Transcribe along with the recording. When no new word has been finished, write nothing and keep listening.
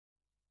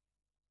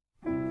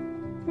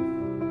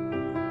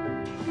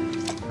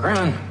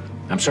Crowne,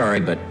 I'm sorry,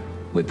 but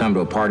we've come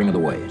to a parting of the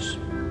ways.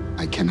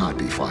 I cannot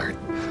be fired.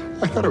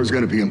 I thought I was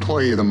going to be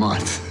Employee of the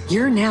Month.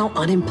 You're now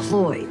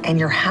unemployed, and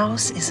your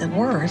house isn't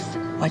worth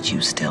what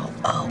you still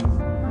owe.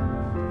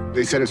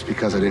 They said it's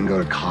because I didn't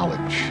go to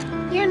college.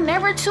 You're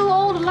never too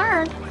old to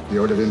learn.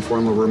 The art of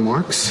informal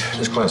remarks.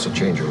 This class will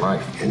change your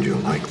life, and you'll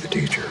like the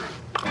teacher.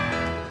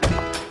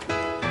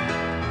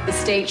 The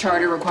state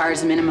charter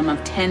requires a minimum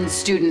of 10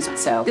 students,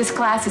 so this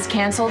class is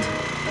canceled.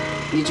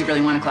 Did you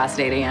really want a class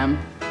at 8 a.m.?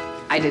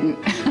 I didn't.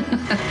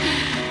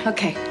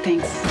 Okay,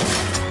 thanks.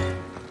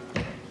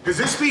 Is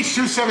this speech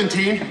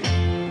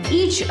 217?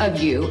 Each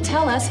of you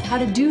tell us how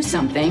to do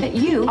something that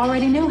you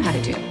already know how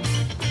to do.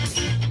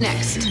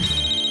 Next.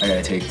 I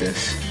gotta take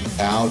this.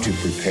 How to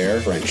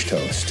prepare French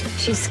toast.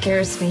 She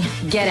scares me.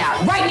 Get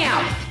out right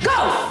now.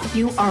 Go!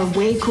 You are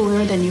way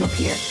cooler than you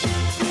appear.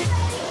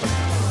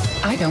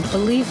 I don't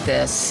believe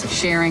this.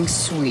 Sharing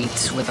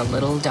sweets with a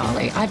little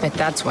dolly. I bet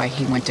that's why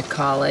he went to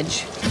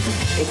college.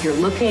 If you're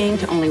looking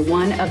to only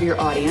one of your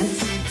audience,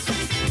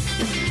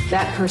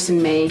 that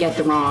person may get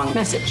the wrong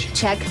message.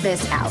 Check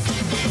this out.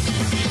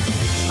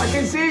 I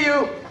can see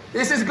you.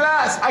 This is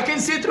glass. I can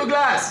see through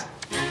glass.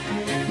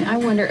 I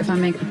wonder if I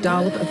make a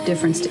dollop of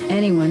difference to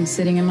anyone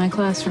sitting in my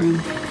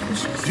classroom.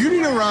 Do you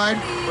need a ride?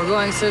 We're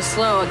going so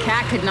slow, a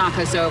cat could knock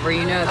us over.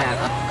 You know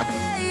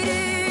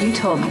that. You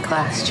told me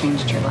class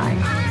changed your life.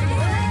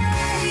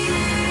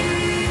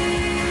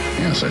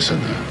 Yes, I said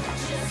that.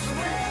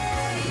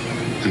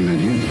 I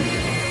meant you.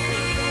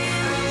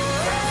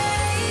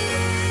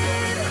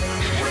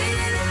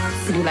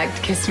 Would you like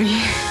to kiss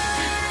me?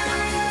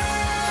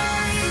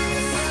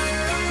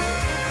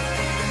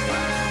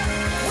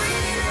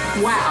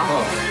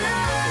 Wow.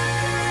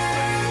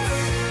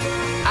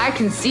 I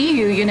can see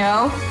you, you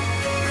know.